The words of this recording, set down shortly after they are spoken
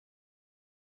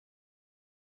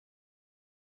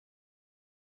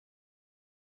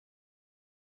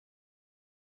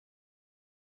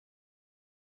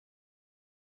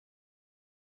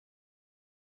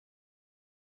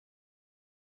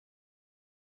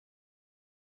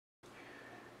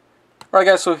Alright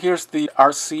guys, so here's the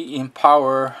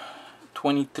rcINpower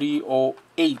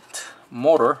 2308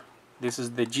 motor. This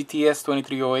is the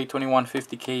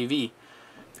GTS2308-1850KV.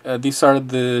 These are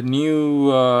the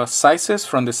new sizes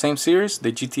from the same series,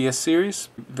 the GTS series.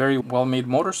 Very well made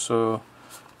motors, so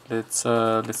let's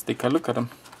take a look at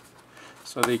them.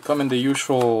 So they come in the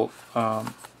usual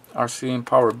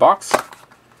rcINpower box.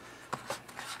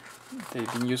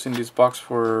 They've been using this box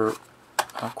for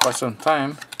quite some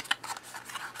time.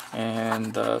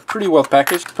 And pretty well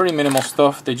packaged, pretty minimal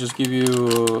stuff. They just give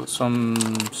you some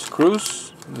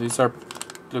screws. These are,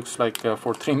 looks like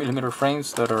for 3mm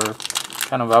frames that are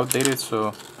kind of outdated,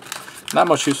 so not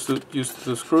much use to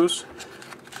the screws.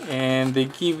 And they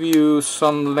give you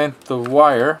some length of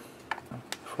wire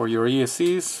for your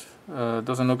ESCs.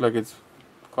 Doesn't look like it's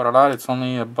quite a lot. It's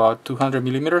only about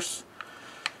 200mm.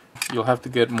 You'll have to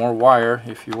get more wire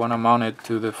if you want to mount it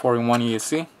to the 4-in-1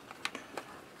 ESC.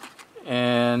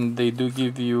 And they do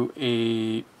give you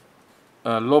a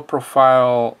low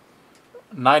profile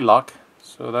night lock,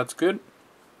 so that's good.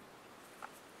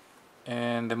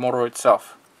 And the motor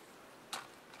itself.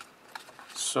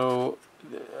 So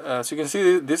as you can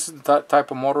see, this is the type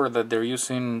of motor that they're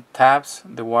using tabs.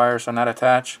 The wires are not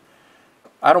attached.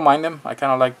 I don't mind them. I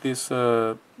kind of like this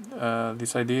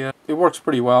this idea. It works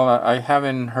pretty well. I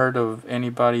haven't heard of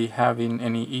anybody having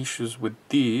any issues with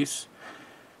these,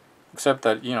 except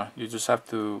that, you know, you just have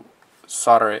to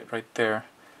solder it right there.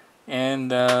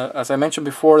 And as I mentioned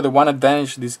before, the one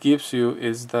advantage this gives you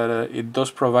is that it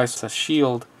does provide a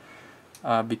shield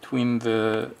between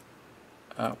the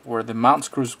where the mount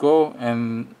screws go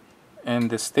and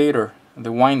the stator,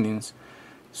 the windings.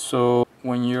 So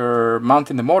when you're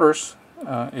mounting the motors,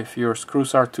 if your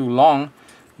screws are too long,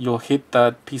 you'll hit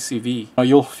that PCV.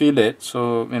 You'll feel it,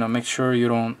 so you know, make sure you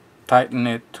don't tighten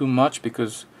it too much,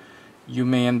 because you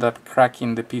may end up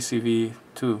cracking the PCV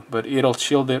too. But it'll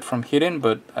shield it from hitting,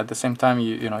 but at the same time,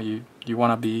 you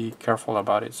want to be careful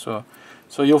about it. So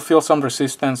you'll feel some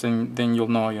resistance, and then you'll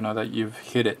know that you've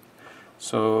hit it.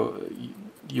 So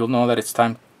you'll know that it's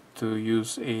time to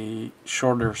use a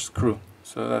shorter screw.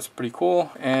 So that's pretty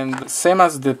cool. And same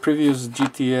as the previous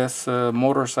GTS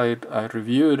motors I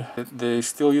reviewed, they're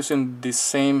still using the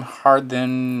same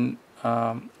hardened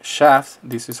shaft.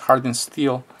 This is hardened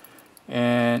steel,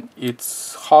 and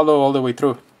it's hollow all the way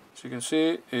through. So you can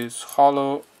see it's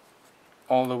hollow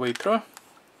all the way through.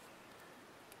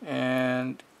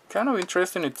 And kind of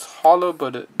interesting, it's hollow,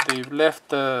 but they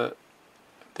left it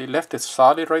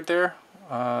solid right there,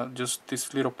 just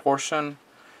this little portion.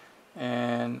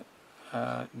 And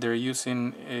they're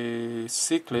using a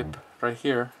C-clip right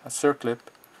here, a circlip,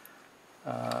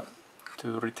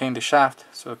 to retain the shaft.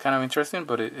 So kind of interesting,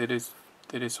 but it is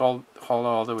all hollow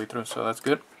all the way through, so that's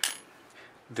good.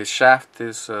 The shaft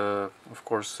is of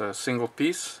course a single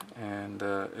piece, and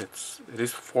it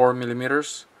is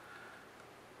 4mm.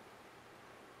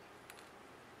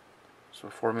 So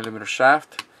 4mm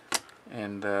shaft,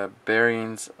 and the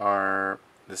bearings are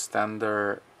the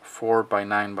standard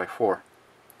 4x9x4.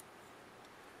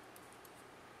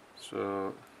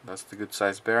 So that's the good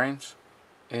size bearings.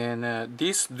 And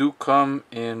these do come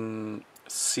in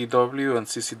CW and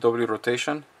CCW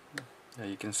rotation.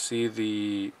 You can see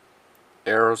the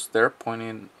arrows there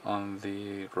pointing on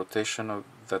the rotation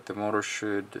that the motor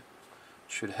should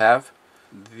have.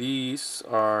 These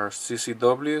are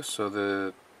CCW, so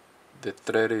the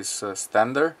thread is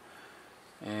standard,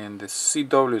 and the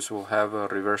CWs will have a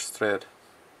reverse thread.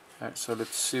 Alright, so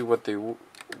let's see what they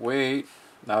weigh.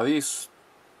 Now these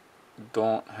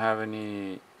don't have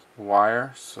any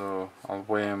wire, so I'll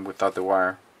weigh them without the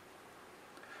wire.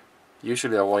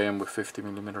 Usually I weigh them with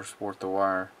 50mm worth of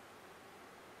wire.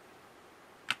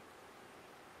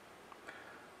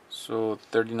 So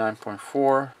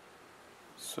 39.4.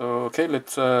 So okay,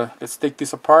 let's take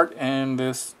this apart and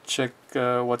let's check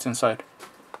what's inside.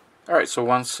 Alright, so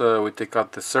once we take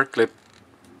out the circlip,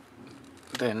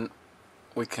 then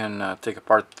we can take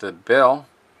apart the bell.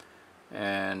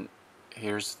 And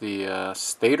here's the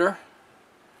stator.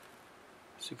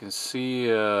 So you can see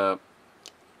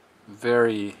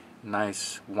very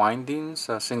nice windings,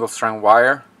 single strand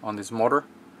wire on this motor.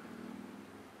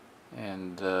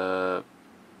 And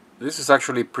this is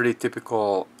actually pretty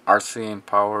typical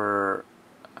rcINpower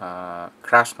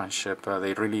craftsmanship.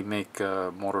 They really make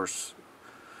motors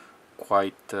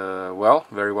quite well,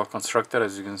 very well constructed,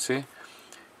 as you can see.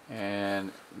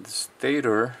 And the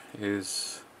stator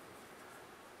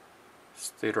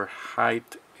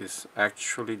height is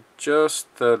actually just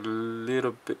a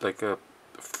little bit, like a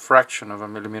fraction of a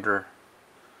millimeter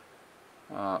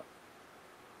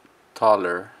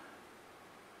taller.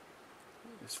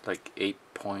 It's like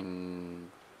 8.2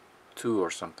 2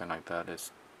 or something like that.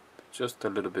 It's just a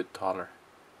little bit taller,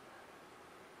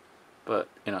 but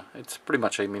you know, it's pretty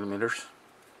much 8 millimeters.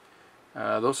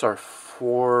 Those are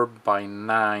 4 by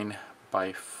 9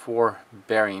 by 4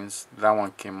 bearings. That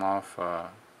one came off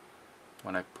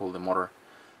when I pulled the motor.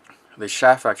 The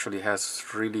shaft actually has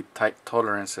really tight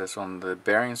tolerances on the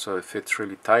bearing, so if it's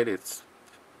really tight, it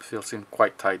feels in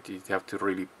quite tight. You have to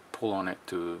really pull on it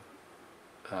to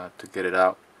get it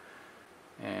out.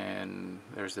 And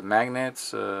there's the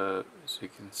magnets. As you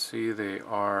can see, they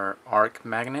are arc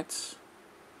magnets,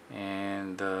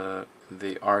 and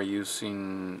they are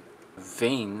using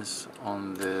vanes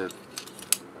on the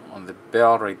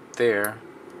bell right there.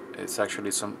 It's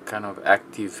actually some kind of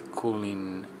active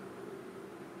cooling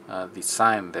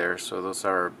design there. So those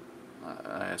are,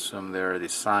 I assume they're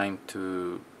designed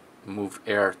to move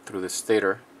air through the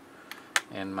stator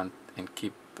and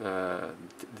keep the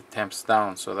temps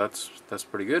down. So that's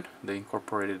pretty good. They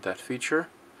incorporated that feature.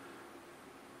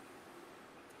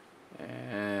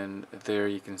 And there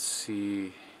you can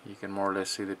see, you can more or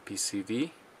less see the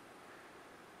PCV.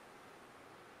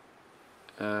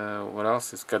 What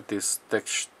else? It's got this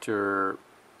texture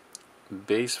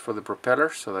base for the propeller,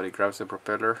 so that it grabs the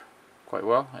propeller quite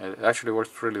well. It actually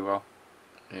works really well,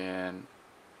 and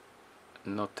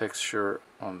no texture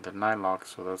on the nylock,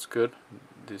 so that's good.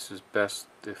 This is best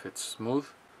if it's smooth.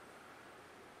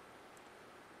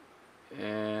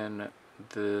 And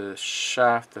the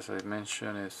shaft, as I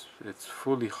mentioned, it's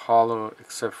fully hollow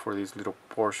except for this little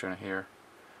portion here,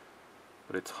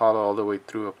 but it's hollow all the way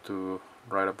through up to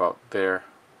right about there.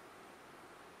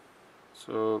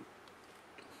 So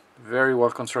very well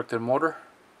constructed motor.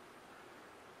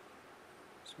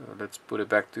 So let's put it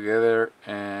back together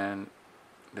and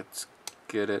let's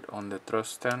get it on the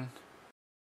thrust stand.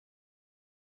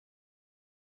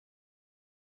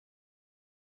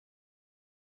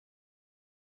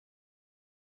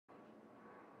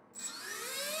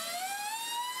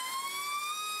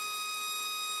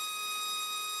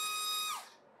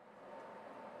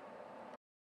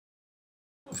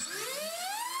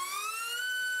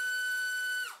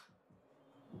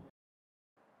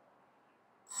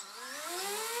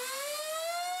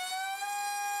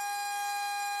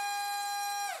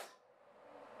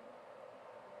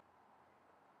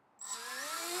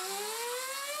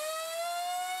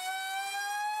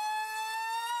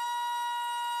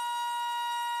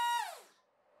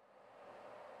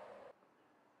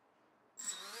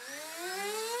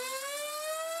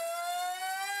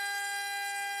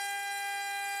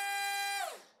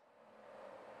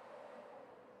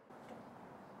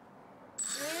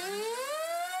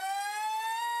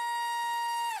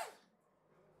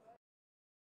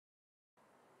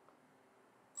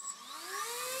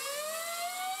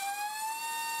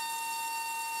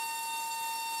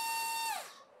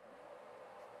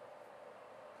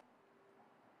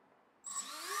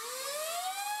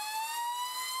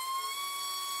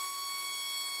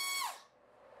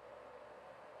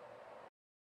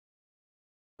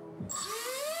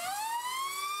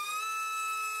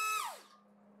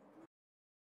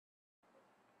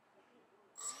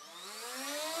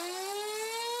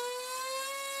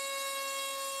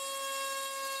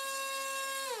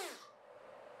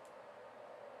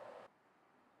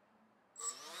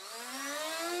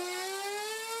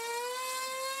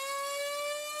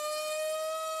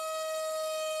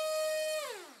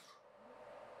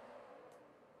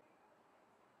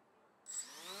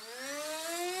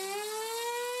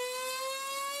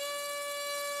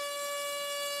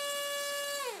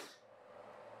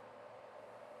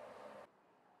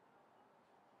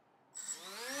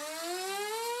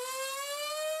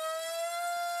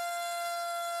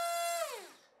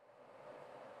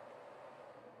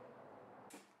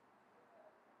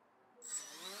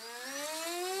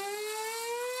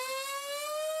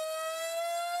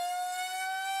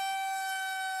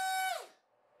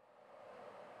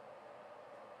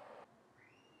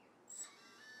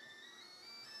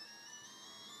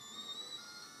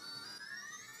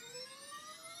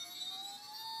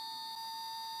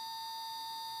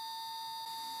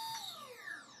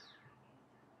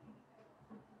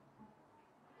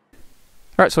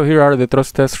 Alright, so here are the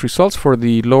thrust test results for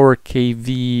the lower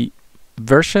KV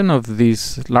version of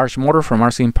this large motor from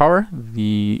rcINpower,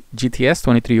 the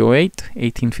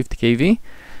GTS2308-1850KV.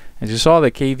 As you saw, the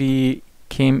KV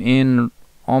came in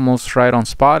almost right on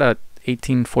spot at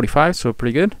 1845, so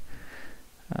pretty good.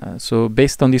 So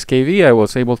based on this KV, I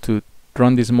was able to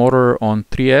run this motor on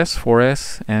 3S,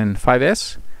 4S, and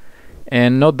 5S.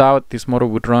 And no doubt this motor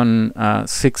would run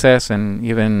 6S and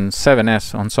even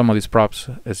 7S on some of these props.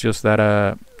 It's just that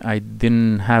I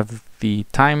didn't have the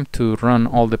time to run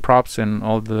all the props and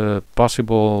all the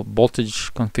possible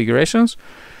voltage configurations.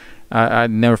 I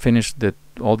never finished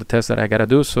all the tests that I gotta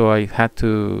do, so I had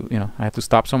to, I had to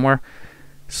stop somewhere.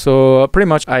 So pretty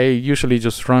much I usually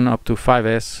just run up to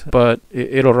 5S, but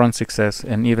it'll run 6S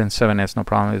and even 7S, no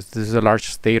problem. This is a large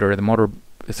stator. The motor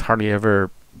is hardly ever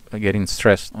getting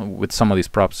stressed with some of these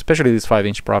props, especially these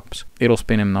 5-inch props. It'll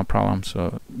spin him, no problem.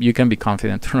 So you can be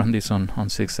confident to run this on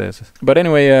 6S. But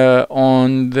anyway,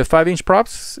 on the 5-inch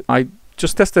props, I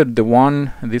just tested this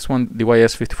one, the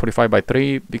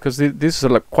YS5045x3, because this is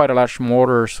quite a large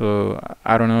motor. So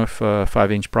I don't know if a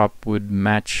 5-inch prop would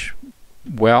match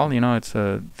well. It's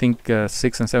I think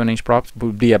 6 and 7-inch props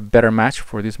would be a better match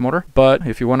for this motor. But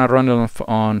if you want to run it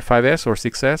on 5S or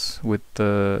 6S with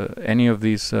any of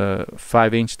these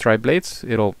 5-inch tri-blades,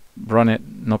 it'll run it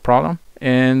no problem.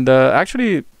 And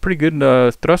actually pretty good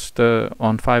thrust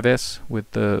on 5S with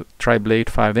the tri-blade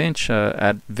 5-inch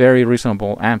at very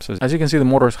reasonable amps. As you can see, the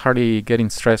motor is hardly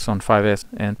getting stressed on 5S,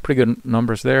 and pretty good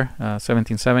numbers there,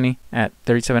 1770 at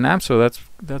 37 amps, so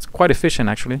that's quite efficient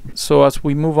actually. So as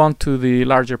we move on to the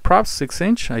larger props,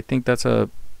 6-inch, I think that's a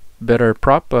better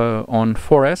prop on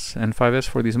 4S and 5S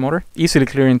for this motor. Easily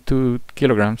clearing 2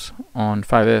 kilograms on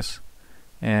 5S,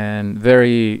 and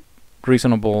very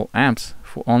reasonable amps,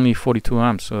 for only 42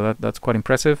 amps, so that's quite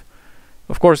impressive.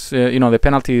 Of course, the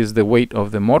penalty is the weight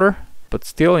of the motor, but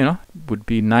still, would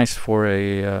be nice for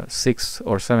a 6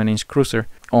 or 7-inch cruiser.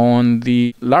 On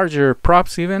the larger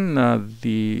props, even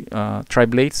the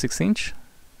tri-blade 6-inch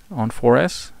on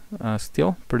 4S,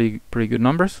 still pretty good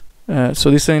numbers.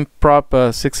 So this same prop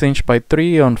 6-inch by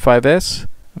 3 on 5S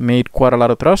made quite a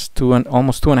lot of thrust,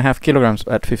 almost 2.5 kilograms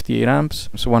at 58 amps.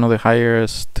 So one of the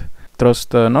highest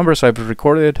thrust numbers I've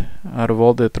recorded out of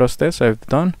all the thrust tests I've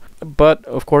done. But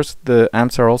of course the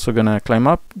amps are also gonna climb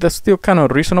up. That's still kind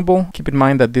of reasonable. Keep in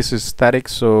mind that this is static,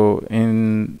 so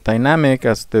in dynamic,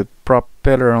 as the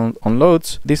propeller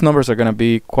unloads, these numbers are gonna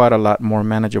be quite a lot more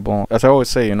manageable. As I always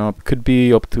say, could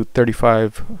be up to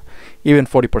 35, even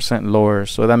 40% lower,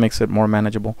 so that makes it more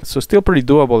manageable. So still pretty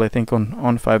doable, I think,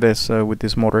 on 5S with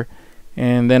this motor.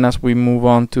 And then as we move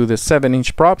on to the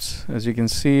 7-inch props, as you can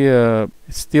see, it's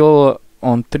still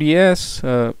on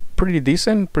 3S, pretty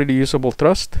decent, pretty usable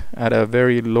thrust at a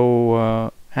very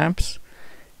low amps.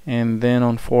 And then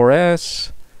on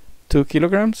 4S, 2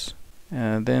 kilograms.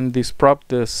 And then this prop,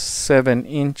 the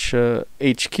 7-inch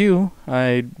HQ,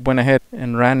 I went ahead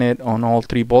and ran it on all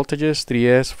 3 voltages,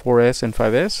 3S, 4S, and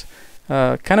 5S.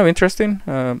 Kind of interesting.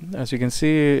 As you can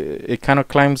see, it kind of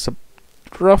climbs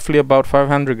roughly about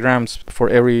 500 grams for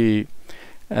every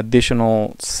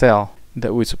additional cell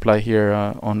that we supply here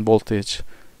on voltage.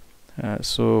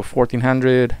 So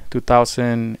 1400,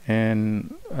 2000,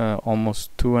 and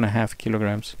almost 2.5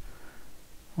 kilograms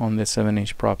on the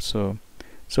 7-inch prop. So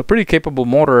pretty capable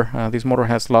motor. This motor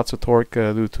has lots of torque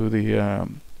due to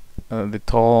the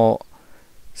tall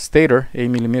stator, 8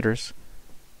 millimeters.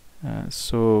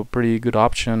 So pretty good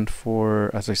option for,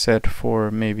 as I said,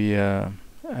 for maybe a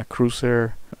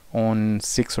cruiser on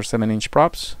 6 or 7-inch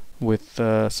props with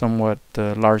somewhat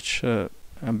large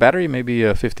battery, maybe a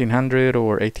 1500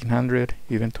 or 1800,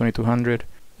 even 2200.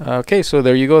 Okay, so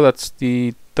there you go. That's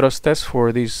the thrust test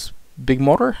for this big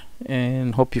motor,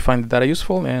 and hope you find the data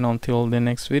useful. And until the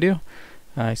next video,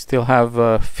 I still have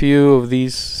a few of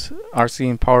these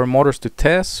rcINpower motors to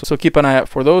test, so keep an eye out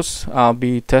for those. I'll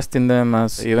be testing them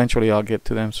as eventually I'll get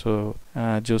to them, so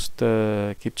just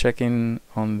keep checking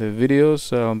on the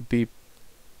videos. I'll be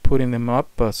putting them up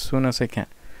as soon as I can.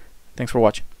 Thanks for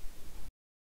watching.